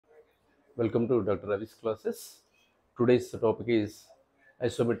Welcome to Dr. Ravi's classes. Today's topic is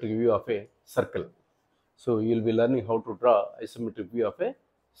isometric view of a circle. So you will be learning how to draw isometric view of a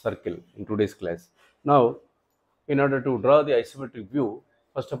circle in today's class. Now, in order to draw the isometric view,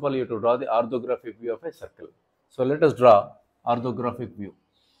 first of all you have to draw the orthographic view of a circle. So let us draw orthographic view.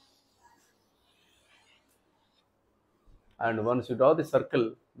 And once you draw the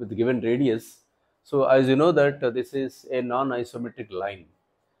circle with the given radius, so as you know that this is a non-isometric line.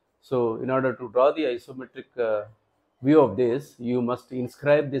 So in order to draw the isometric view of this, you must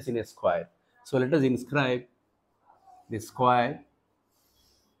inscribe this in a square. So let us inscribe the square,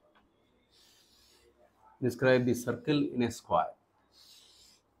 inscribe the circle in a square.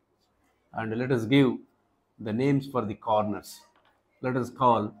 And let us give the names for the corners. Let us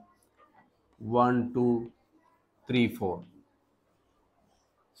call 1, 2, 3, 4.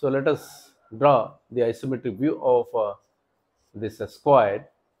 So let us draw the isometric view of this square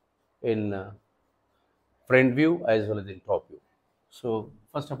in front view as well as in top view. So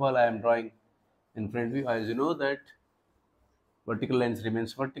first of all, I am drawing in front view. As you know that vertical lines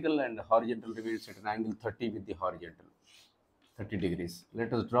remains vertical and horizontal remains at an angle 30 with the horizontal 30 degrees.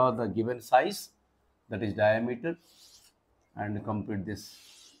 Let us draw the given size, that is diameter, and complete this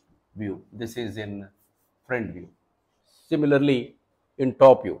view. This is in front view. Similarly in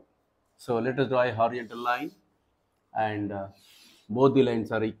top view. So let us draw a horizontal line, and both the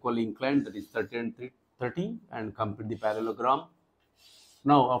lines are equally inclined, that is 30 and 30, and complete the parallelogram.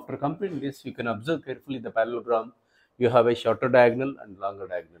 Now after completing this, you can observe carefully the parallelogram. You have a shorter diagonal and longer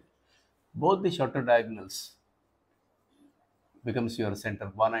diagonal. Both the shorter diagonals becomes your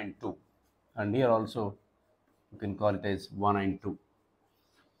center 1 and 2, and here also you can call it as 1 and 2,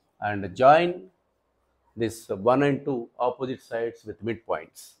 and join this 1 and 2 opposite sides with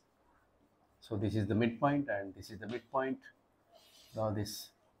midpoints. So this is the midpoint and this is the midpoint. Draw these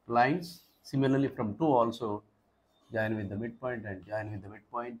lines. Similarly from 2 also join with the midpoint and join with the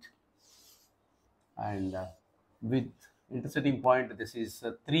midpoint, and with intersecting point this is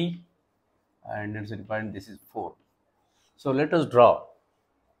 3, and intersecting point this is 4. So let us draw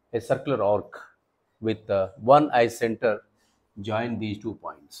a circular arc with one eye center, join these 2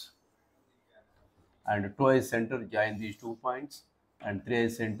 points, and 2 eye center, join these 2 points, and 3 eye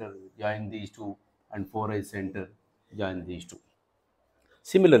center, join these 2, and 4 eye center, join these 2.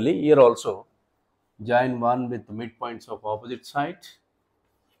 Similarly here also join one with the midpoints of opposite side,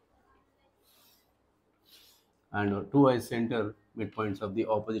 and 2 eye center, midpoints of the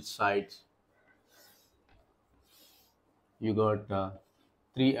opposite sides. You got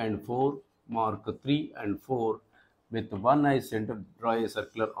 3 and 4, mark 3 and 4 with 1 eye center, draw a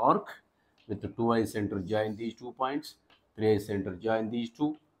circular arc with the 2 eye center, join these 2 points, 3 eye center, join these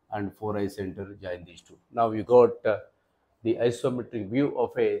 2, and 4 eye center, join these 2. Now you got the isometric view of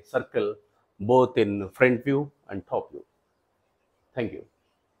a circle both in front view and top view. Thank you.